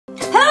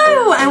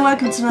and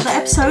welcome to another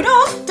episode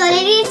of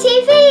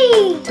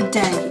DollyDTV.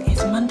 Today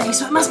is Monday,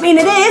 so it must mean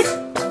it is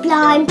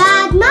Blind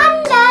Bag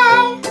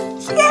Monday.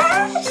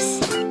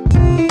 Yes!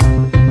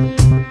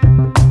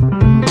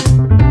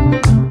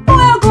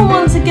 Welcome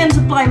once again to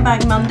Blind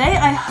Bag Monday.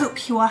 I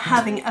hope you are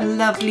having a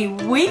lovely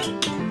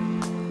week.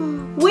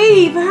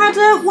 We've had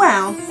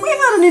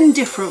an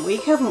indifferent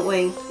week, haven't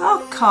we?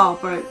 Our car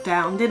broke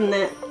down, didn't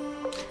it?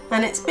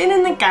 And it's been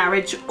in the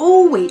garage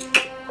all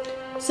week.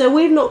 So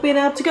we've not been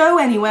able to go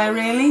anywhere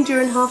really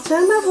during half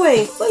term, have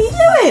we? What are you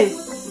doing?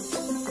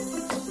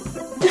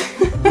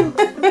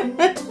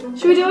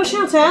 Should we do our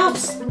shout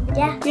outs?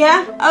 Yeah.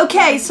 Yeah?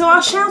 Okay, so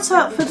our shout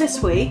out for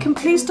this week, and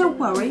please don't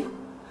worry,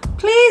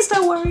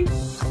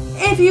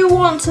 if you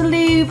want to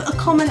leave a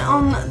comment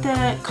on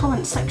the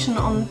comment section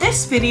on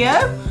this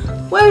video.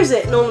 Where is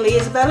it normally,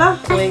 Isabella?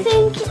 I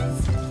think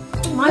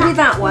it might be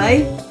that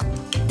way.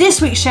 This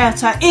week's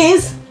shout out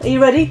is, are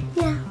you ready?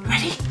 Yeah.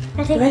 Ready?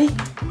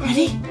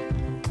 Ready?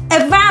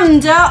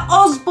 Evander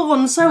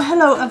Osborne. So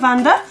hello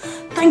Evander.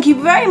 Thank you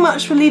very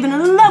much for leaving a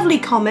lovely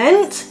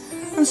comment.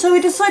 And so we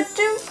decided to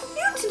do you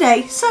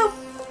today. So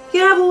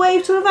you have a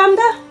wave to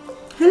Evander?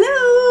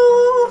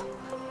 Hello.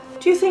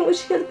 Do you think we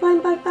should get the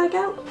blind bag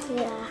out?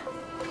 Yeah.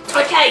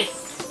 Okay.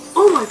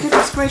 Oh my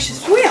goodness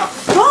gracious. We are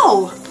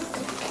full.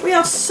 We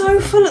are so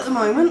full at the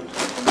moment.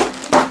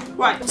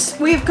 Right,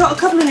 we've got a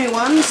couple of new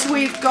ones.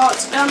 We've got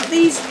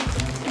these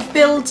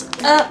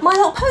My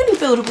Little Pony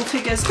buildable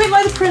figures, a bit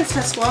like the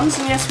princess ones,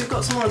 and yes, we've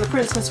got some more of the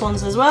princess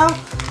ones as well.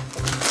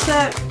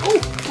 So,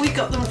 we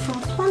got them from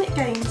Planet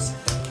Games.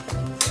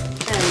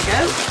 There we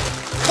go.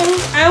 In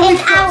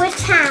our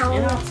town.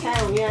 In our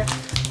town, yeah.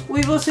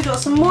 We've also got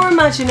some more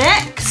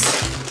Imaginext.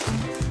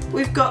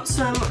 We've got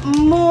some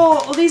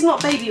more, these are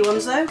not baby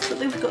ones though, but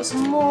we've got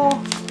some more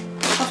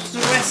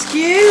Hospital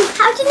Rescue.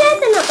 How do you know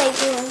they're not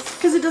baby ones?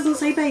 Because it doesn't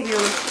say baby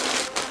on them.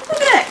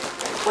 Look at it.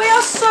 We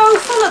are so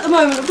full at the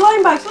moment of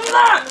blind bags. Look at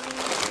that.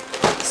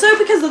 So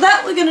because of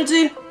that, we're going to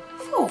do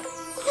 4.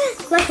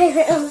 My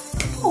favourite one.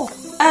 4.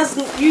 As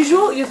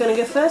usual, you're going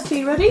to go first. Are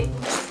you ready?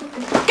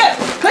 Go.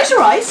 Close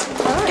your eyes.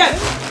 Right. Go.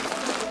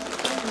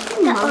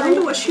 I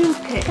wonder what she'll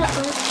pick. That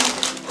one.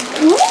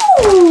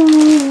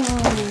 Ooh,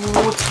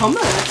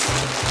 Thomas.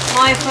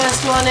 My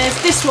first one is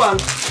this one.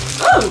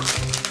 Oh,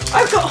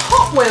 I've got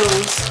Hot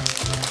Wheels.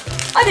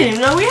 I didn't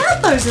even know we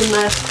had those in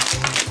there.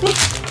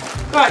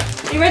 Right,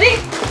 you ready?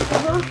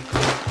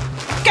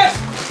 Go!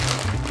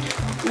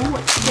 Ooh,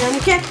 what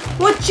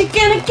you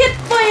gonna get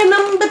for your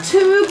number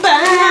 2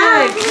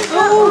 bag?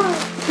 Oh,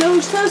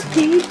 close those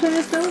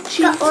peepers, don't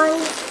cheat. Got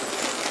one.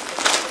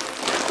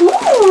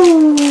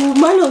 Ooh,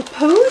 My Little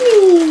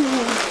Pony.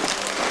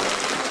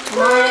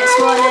 My next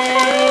one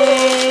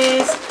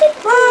is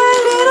My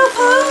Little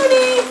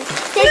Pony.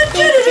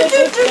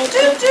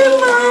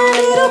 My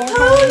Little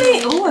Pony.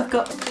 Oh, I've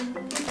got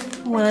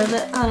one of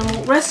the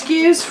animal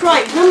rescues.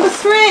 Right, number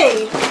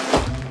 3.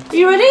 Are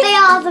you ready? They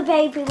are the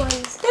baby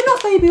ones. They're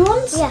not baby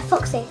ones. Yeah,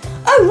 Foxy.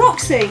 Oh,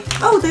 Roxy.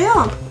 Oh, they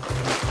are.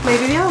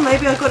 Maybe they are.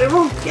 Maybe I got it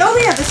wrong. Oh,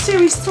 yeah, the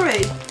series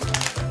 3.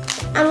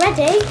 I'm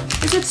ready.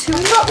 Is there 2?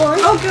 I've got one.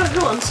 Oh,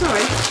 go on.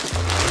 Sorry.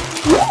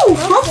 Ooh,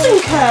 Frozen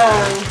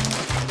Cone.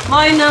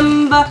 My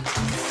number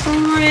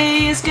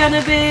 3 is going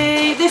to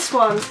be this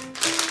one.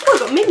 Oh, I've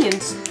got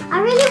Minions. I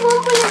really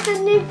want one of the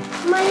new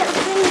My Little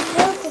Pony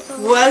buildable.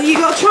 Well, you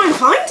got to try and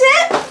find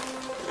it.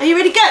 Are you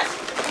ready? Go.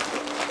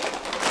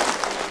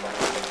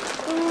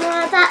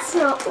 No, that's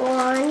not one.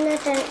 I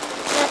don't.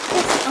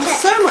 There's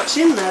so much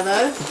in there,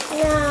 though.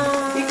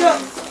 No. You got.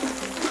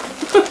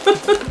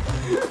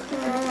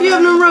 You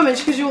have no rummage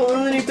because you want one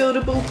of the new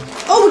buildable.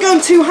 Oh, we're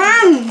going 2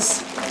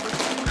 hands.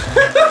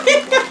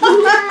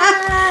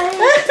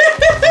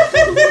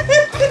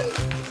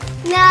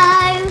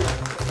 No.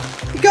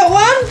 You got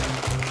one?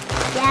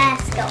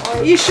 Yes, got one.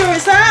 Are you sure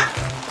it's that?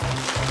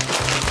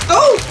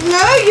 Oh,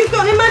 no, you've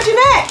got an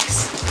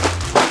Imaginext.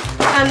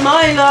 And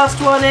my last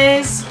one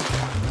is...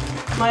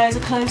 My eyes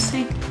are closed,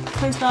 see?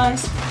 Closed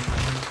eyes.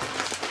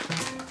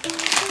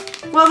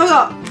 What have I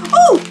got?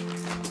 Oh!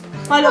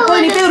 My Little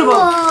Pony buildable.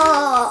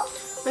 Swap.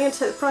 I'm going to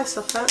take the price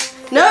off that.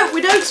 No, we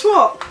don't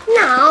swap.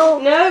 No.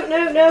 No,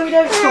 we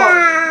don't swap.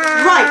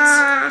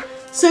 Right.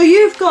 So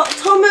you've got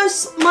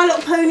Thomas, My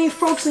Little Pony,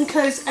 Frogs and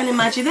Co's and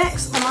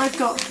Imaginext, and I've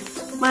got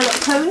My Little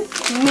Pony,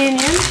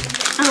 Minion,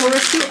 Animal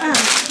Rescue and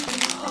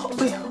Hot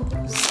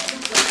Wheels.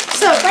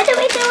 So, Why don't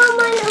we do on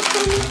My Little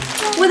Pony?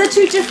 well, they're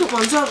 2 different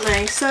ones, aren't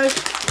they? So,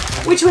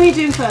 which one are you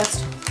doing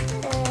first?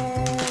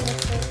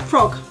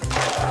 Frog.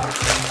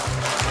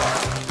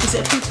 Is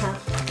it a poo-towel?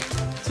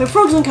 So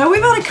Frogs and Co.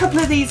 We've had a couple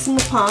of these in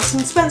the past,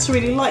 and Spencer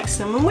really likes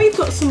them. And we've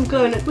got some we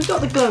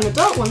got the glow in the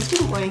dark ones,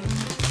 didn't we?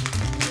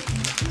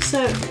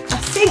 So I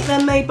think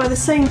they're made by the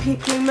same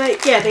people who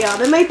make. Yeah, they are.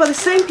 They're made by the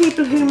same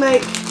people who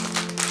make.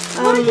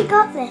 What have you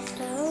got this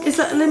though? Is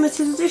that a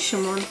limited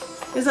edition one?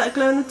 Is that a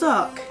glow in the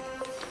dark?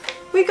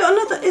 We got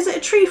another. Is it a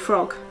tree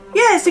frog?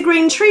 Yeah, it's a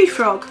green tree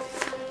frog.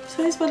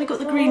 So here's where they got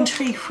the green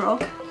tree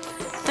frog,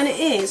 and it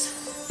is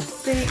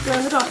the glow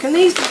in the dark. And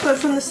these are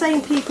from the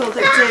same people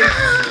that do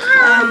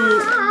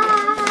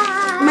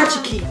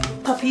Magic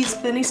puppies,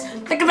 bunnies.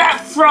 Look at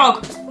that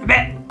frog.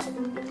 Ribbit.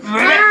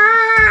 Ribbit.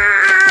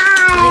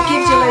 And it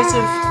gives you loads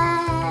of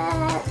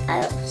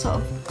sort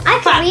of I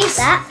can read facts.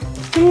 that.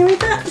 Can you read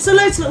that? There's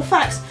loads of little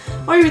facts.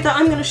 While you read that,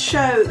 I'm going to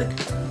show the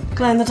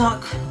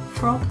glow-in-the-dark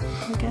frog.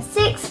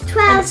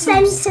 6'12"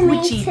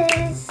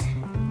 centimeters.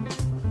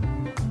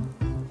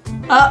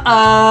 Uh-oh. I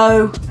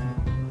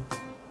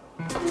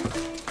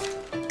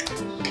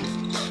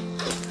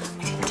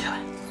didn't do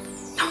it.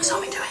 No one saw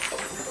me do it.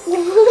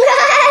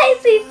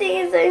 He's eating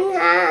his own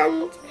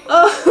hand.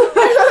 Oh.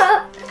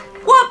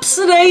 Whoops,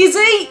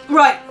 Daisy.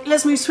 Right,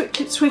 let's move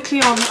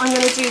swiftly on. I'm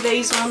going to do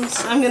these ones.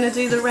 I'm going to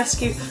do the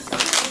rescue.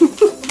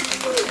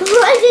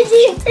 What did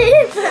you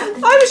do?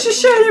 I was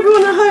just showing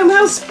everyone at home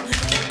how.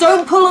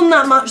 Don't pull them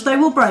that much; they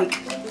will break.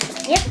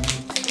 Yep.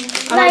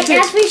 Like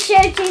as we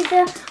showed you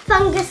the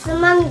fungus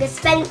among us,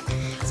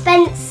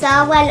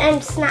 Spencer went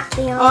and snapped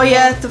the arm. Oh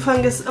yeah, the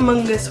fungus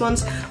among us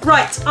ones.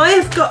 Right, I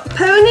have got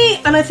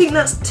Pony, and I think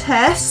that's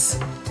Tess.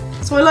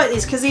 So I like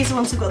these because these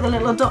ones have got the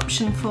little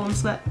adoption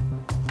forms there.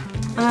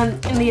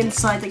 And in the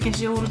inside that gives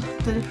you all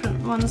the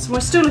different ones. We're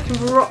still looking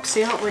for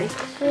Roxy, aren't we?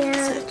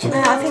 Yeah. So,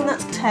 I think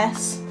that's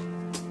Tess.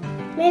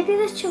 Maybe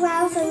the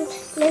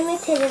chihuahuas are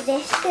limited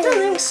edition. I don't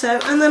think so.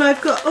 And then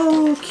I've got,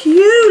 oh,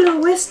 cute little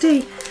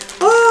Westie.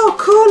 Oh,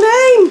 cool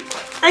name.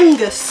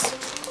 Angus.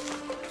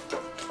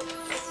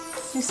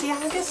 You see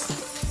Angus?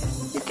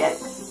 You go.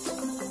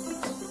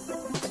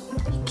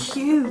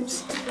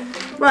 Cute.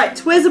 Right,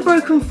 where's the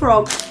broken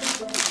frog?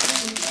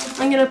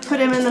 I'm going to put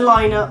him in the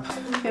lineup.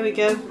 Here we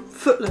go.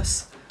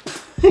 Footless.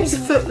 He's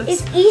footless.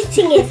 It's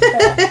eating his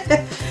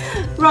foot.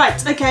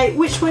 Right, okay,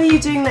 which one are you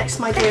doing next,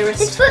 my dearest?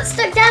 His foot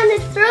stuck down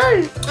his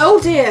throat. Oh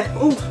dear.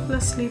 Oh,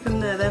 let's leave him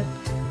there then.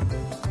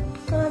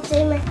 I'll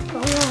do my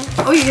Thomas.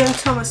 Oh, you're going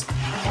Thomas.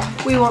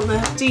 We want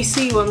the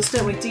DC ones,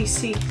 don't we?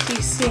 DC.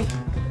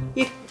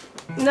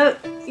 No,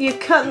 you're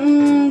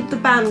cutting the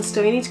band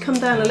still. You need to come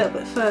down a little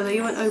bit further.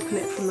 You won't open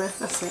it from there.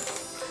 That's it.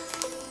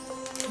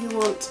 You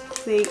want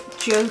the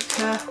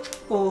Joker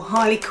or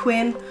Harley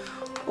Quinn,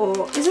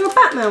 or is there a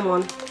Batman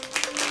one? I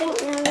think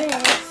there is.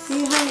 Do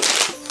you have?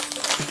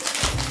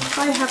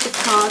 I have the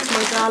cards,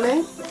 my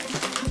darling.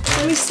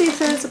 Let me see if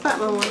there's a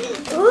Batman one.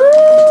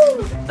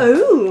 Ooh!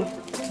 Oh,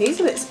 he's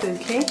a bit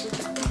spooky.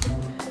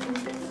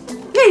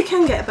 Yeah, you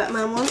can get a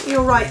Batman one.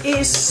 You're right. It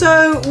is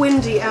so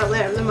windy out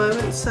there at the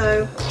moment.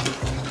 So,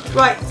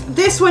 right,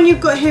 this one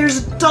you've got here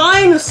is a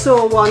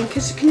dinosaur one.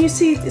 Because can you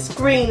see it's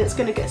green? It's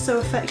going to get so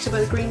affected by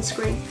the green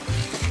screen.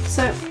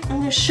 So I'm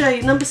going to show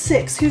you number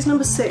 6. Who's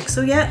number 6?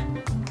 Oh yeah,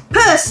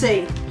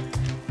 Percy.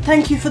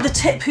 Thank you for the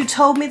tip. Who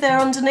told me they're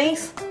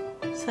underneath?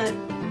 So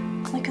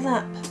look at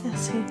that,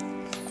 Percy.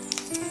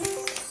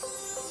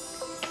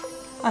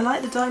 I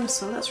like the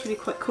dinosaur. That's really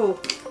quite cool.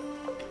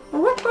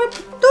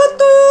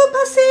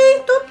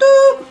 Percy.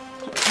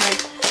 Okay.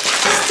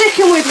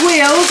 Sticking with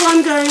wheels,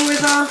 I'm going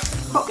with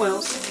Hot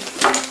Wheels.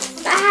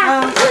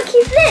 Look,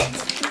 he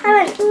flipped. I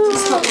went.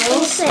 It's Hot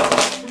Wheels.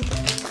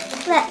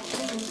 Flip.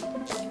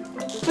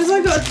 Because I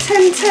got a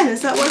 1010,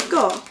 is that what I've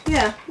got?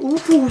 Yeah.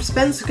 Ooh,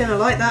 Spencer's going to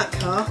like that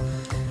car.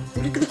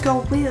 Look at the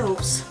gold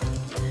wheels.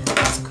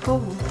 That's cool.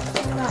 Look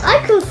at that. I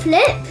can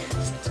flip.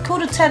 It's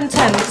called a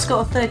 1010, it's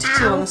got a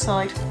 32 on the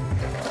side.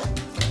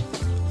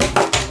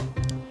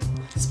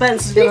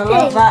 Spencer's going to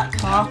love that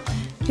car.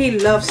 He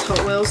loves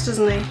Hot Wheels,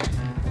 doesn't he?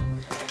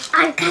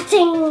 I'm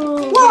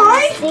cutting.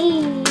 Why?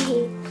 The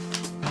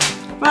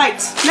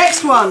Right,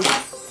 next one.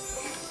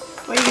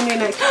 What are you going to do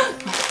next?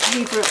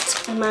 My favourite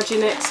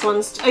Imaginext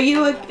ones. Are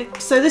you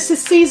so this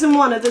is season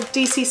 1 of the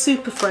DC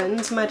Super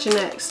Friends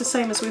Imaginext, the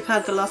same as we've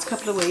had the last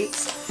couple of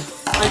weeks.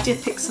 I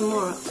did pick some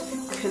more up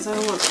because I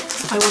want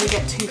to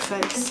get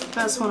Two-Face.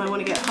 That's one I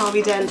want to get.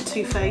 Harvey Dent,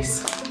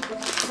 Two-Face,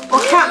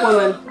 or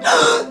Catwoman.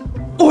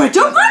 Or a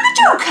Dog and a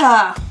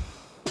Joker!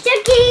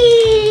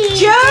 Jokey!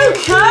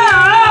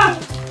 Joker!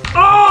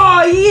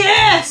 Oh,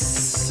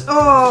 yes!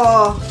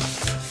 Oh,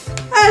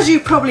 as you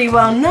probably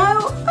well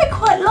know, I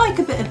quite like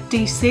a bit of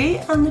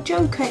DC, and the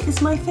Joker is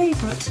my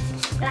favourite.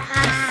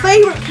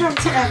 Favourite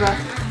character ever.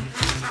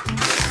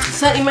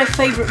 Certainly my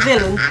favourite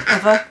villain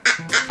ever.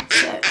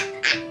 So,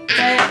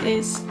 there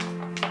is.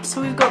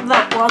 So we've got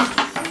that one.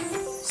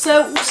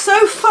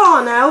 So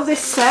far now, this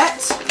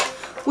set,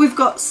 we've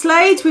got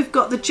Slade, we've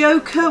got the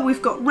Joker,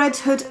 we've got Red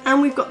Hood,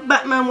 and we've got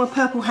Batman with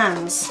purple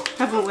hands,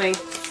 haven't we?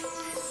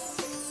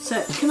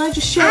 So, can I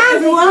just show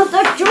everyone?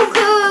 The Joker!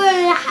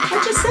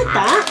 I just said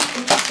that.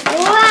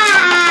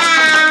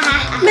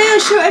 Wow! May I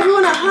show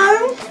everyone at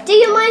home? Do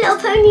your My Little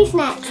Ponies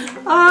next.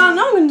 No, I'm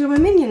going to do my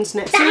Minions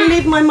next. I'm going to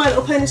leave my My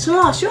Little Ponies to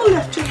last. You're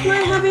left. Can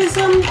I have his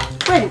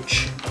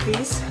wrench,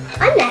 please?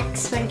 I'm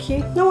next. Thank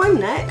you. No, I'm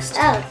next.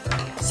 Oh.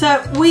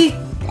 So, we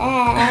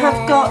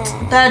have got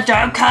the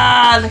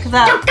Joker. Look at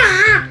that.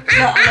 Joker!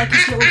 Look, like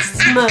his little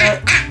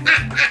smirk.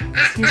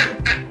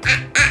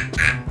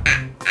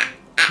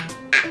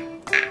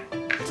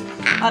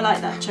 I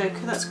like that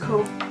Joker, that's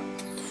cool.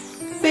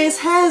 But his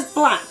hair's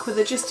black with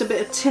just a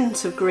bit of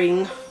tint of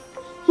green.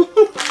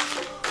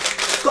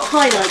 Got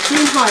highlights,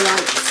 green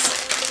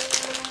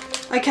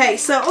highlights. Okay,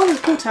 so, oh,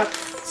 pull tab.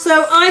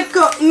 So I've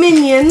got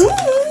Minions,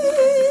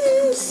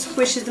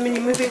 which is the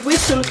Minion movie. We're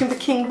still looking for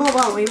King Bob,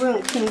 aren't we? We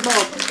want King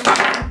Bob.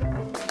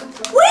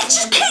 We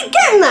just keep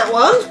getting that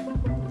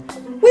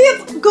one. We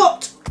have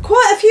got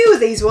quite a few of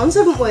these ones,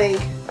 haven't we?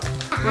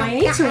 Right,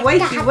 you need to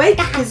wakey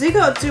because we've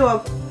got to do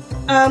our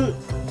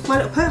My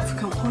Little Pony. I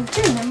can't hold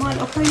doing them My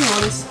Little Pony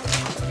ones.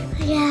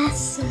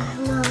 Yes,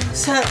 Mum.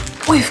 So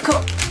we've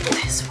got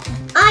this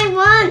one. I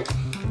want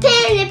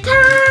Pinkie Pie.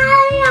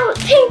 I want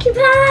Pinkie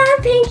Pie.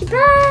 Pinkie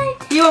Pie.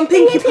 You want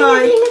Pinkie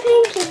Pie?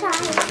 Pinkie Pie.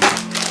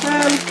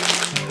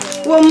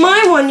 Well,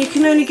 my one you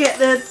can only get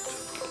the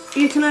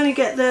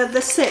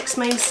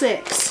main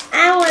six.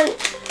 I want.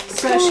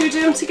 So should we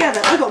do them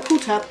together? I got a pull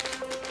tab.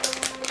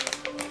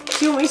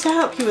 Do you want me to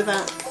help you with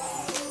that?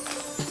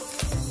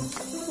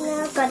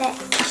 No, I've got it.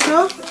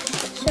 Sure?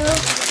 Sure.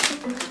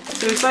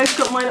 So we've both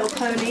got My Little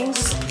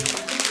Ponies.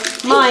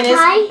 Mine is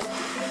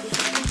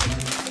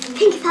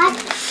Pinkie Pie.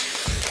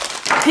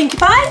 Pinkie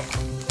Pie?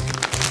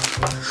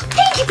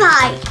 Pinkie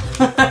Pie.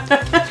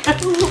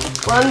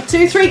 1,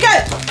 2, 3, go!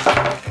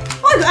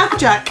 Oh, I got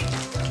Applejack.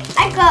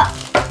 I got.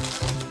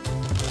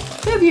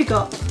 Who have you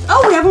got?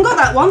 Oh, we haven't got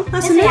that one.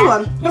 That's a new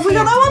one. Have we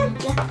got that one?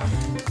 Yeah.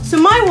 So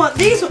my one,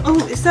 these.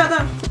 Oh, is that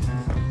that?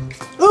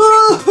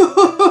 Oh!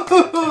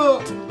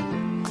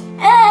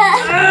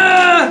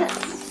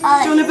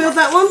 Do you want to build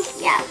that one?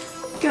 Yeah.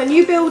 Go on,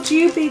 you build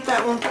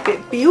that one.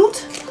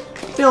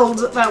 Build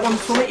that one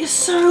for me. It's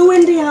so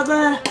windy out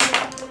there.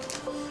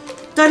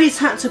 Daddy's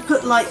had to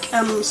put like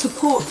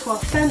support to our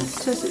fence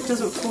so it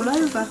doesn't fall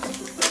over.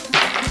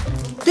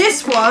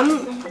 This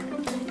one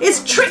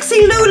is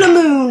Trixie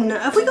Lulamoon.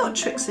 Have we got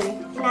Trixie?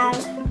 No.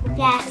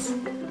 Yes.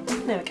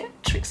 There we go.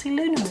 Trixie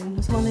Lulamoon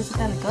is the one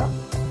Isabella got.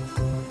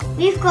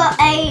 We've got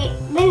a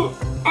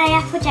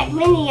Applejack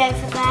Mini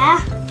over there.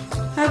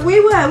 Have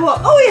we where?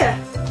 What? Oh yeah.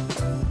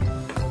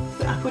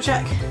 The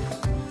Applejack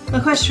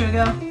Equestria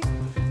girl.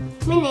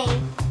 Mini.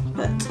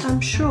 But I'm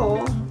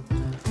sure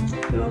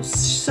you'll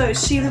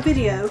see the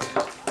video.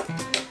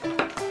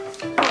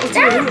 What we'll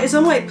do is I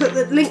might put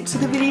the link to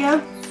the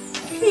video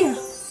here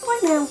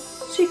right now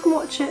so you can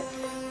watch it.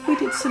 We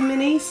did some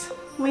minis.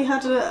 We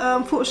had an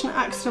unfortunate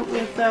accident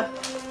with the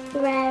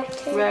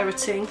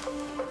Rarity.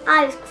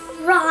 I was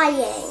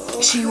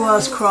crying. She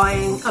was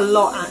crying a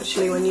lot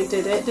actually when you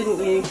did it, didn't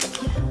you?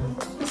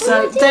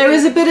 So there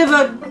is a bit of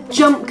a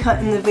jump cut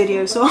in the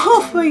video, so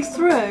halfway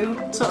through,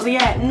 sort of the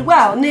end,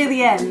 well, near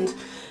the end,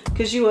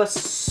 because you were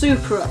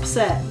super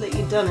upset that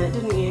you'd done it,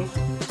 didn't you?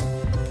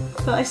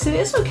 But I said,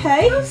 it's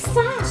okay. What's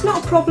that? It's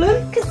not a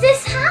problem. Because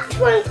this hat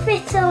won't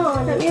fit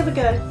on. Let me have a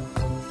go.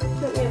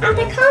 And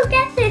I can't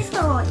get this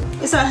on.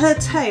 Is that her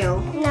tail?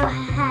 No, her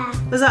hair.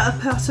 Was that a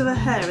part of her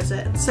hair, is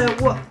it? So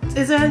what,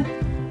 is there,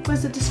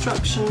 where's the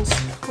instructions?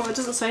 Well, it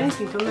doesn't say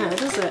anything on there,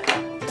 does it?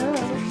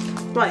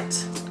 Oh. Right,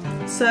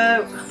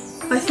 so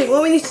I think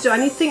what we need to do,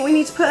 I think we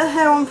need to put her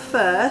hair on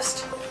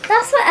first.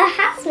 That's what her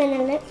hat's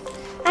gonna look.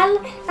 I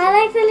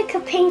like the look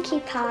of Pinkie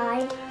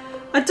Pie.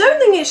 I don't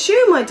think it's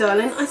you, my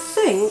darling. I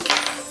think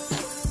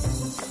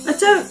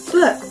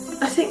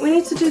we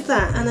need to do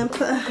that and then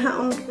put her hat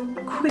on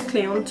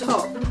quickly on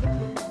top,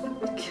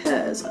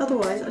 because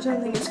otherwise I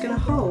don't think it's going to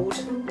hold.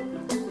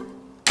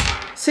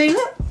 See,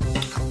 look,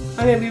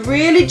 I'm going to be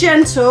really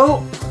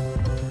gentle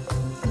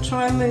and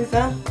try and move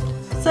her.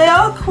 So they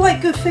are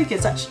quite good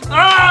figures actually.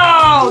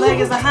 Oh, there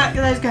goes the hat,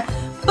 there goes.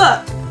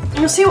 But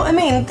you'll see what I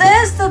mean.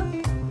 There's the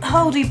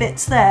holdy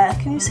bits there,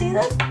 can you see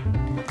them?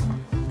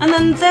 And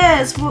then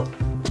there's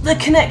the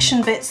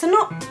connection bits. They're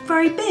not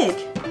very big,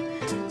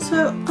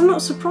 so I'm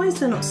not surprised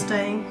they're not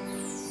staying.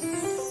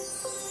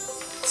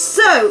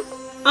 So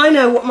I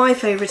know what my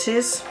favourite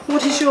is.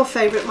 What is your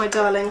favourite, my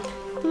darling?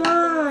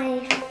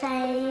 My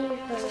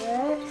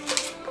favourite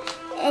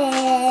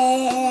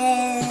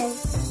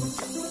is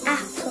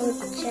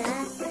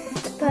Applejack,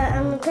 but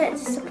I'm a bit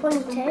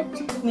disappointed.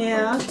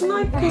 Yeah, I can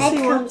Her head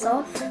see comes what.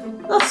 off.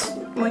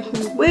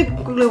 We'll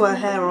glue her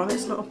hair on.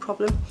 It's not a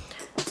problem.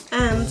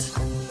 And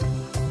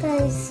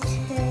Those two.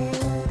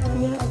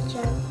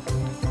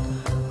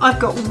 I've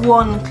got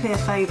one clear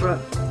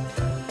favourite.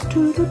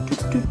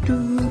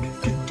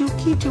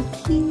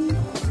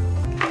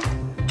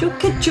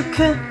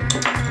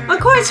 I'm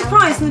quite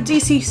surprised in the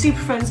DC Super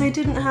Friends they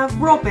didn't have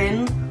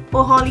Robin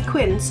or Harley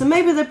Quinn, so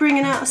maybe they're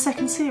bringing out a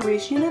second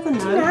series, you never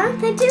know. No,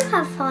 they do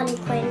have Harley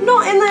Quinn.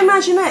 Not in the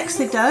Imaginext,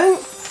 they don't.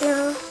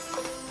 No.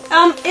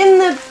 In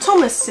the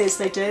Thomases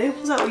they do.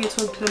 Is that what you're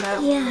talking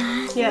about?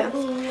 Yeah. Yeah.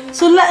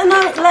 So let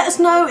us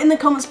know in the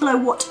comments below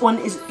what one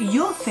is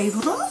your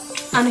favourite.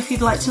 And if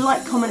you'd like to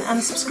like, comment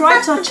and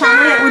subscribe to our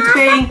channel, it would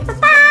be...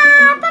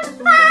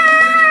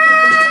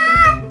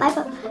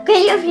 Bye-bye.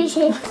 Greatly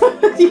appreciate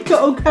it. You've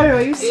got all carry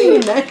on, you'll see you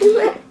next.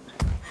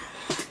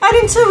 And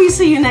until we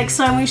see you next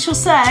time, we shall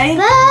say...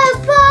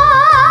 Bye-bye.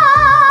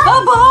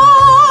 Bye-bye!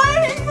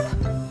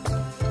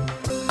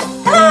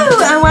 Hello,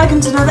 and welcome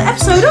to another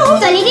episode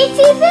of DollyD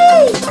TV.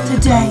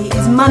 Today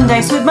is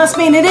Monday, so it must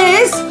mean it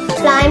is...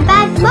 Flying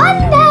Back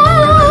Monday.